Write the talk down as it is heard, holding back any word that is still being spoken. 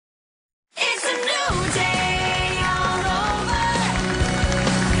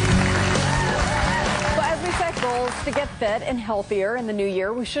To get fit and healthier in the new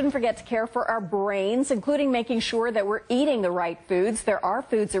year, we shouldn't forget to care for our brains, including making sure that we're eating the right foods. There are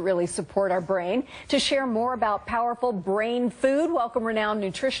foods that really support our brain. To share more about powerful brain food, welcome renowned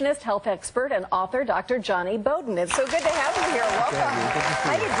nutritionist, health expert, and author, Dr. Jonny Bowden. It's so good to have you here. Welcome.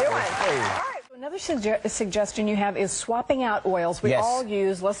 How you doing? Hey. All right. Another suggestion you have is swapping out oils. We all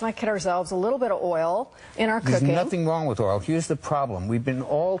use, let's not kid ourselves, a little bit of oil in our cooking. There's nothing wrong with oil. Here's the problem. We've been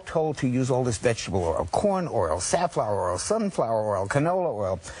all told to use all this vegetable oil, corn oil, safflower oil, sunflower oil, canola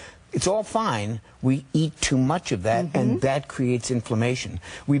oil. It's all fine. We eat too much of that, and that creates inflammation.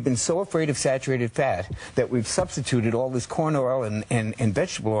 We've been so afraid of saturated fat that we've substituted all this corn oil and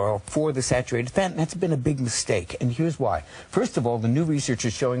vegetable oil for the saturated fat, and that's been a big mistake. And here's why. First of all, the new research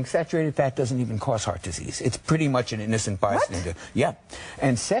is showing saturated fat doesn't even cause heart disease. It's pretty much an innocent bystander. What? Yeah.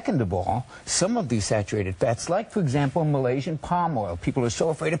 And second of all, some of these saturated fats, like, for example, Malaysian palm oil. People are so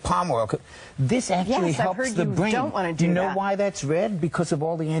afraid of palm oil. This actually helps the brain. Don't want to do you know why that's red? Because of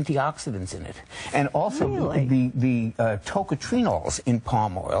all the antioxidants in it. And also, the tocotrienols in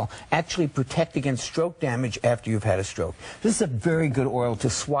palm oil actually protect against stroke damage after you've had a stroke. This is a very good oil to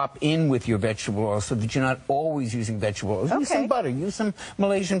swap in with your vegetable oil so that you're not always using vegetable oils. Use some butter, use some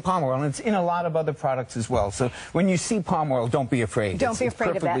Malaysian palm oil, and it's in a lot of other products as well. So when you see palm oil, don't be afraid. Don't be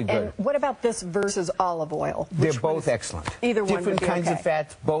afraid of that. Good. And what about this versus olive oil? They're both excellent. Either one would be Different kinds of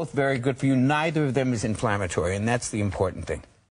fats, both very good for you. Neither of them is inflammatory, and that's the important thing.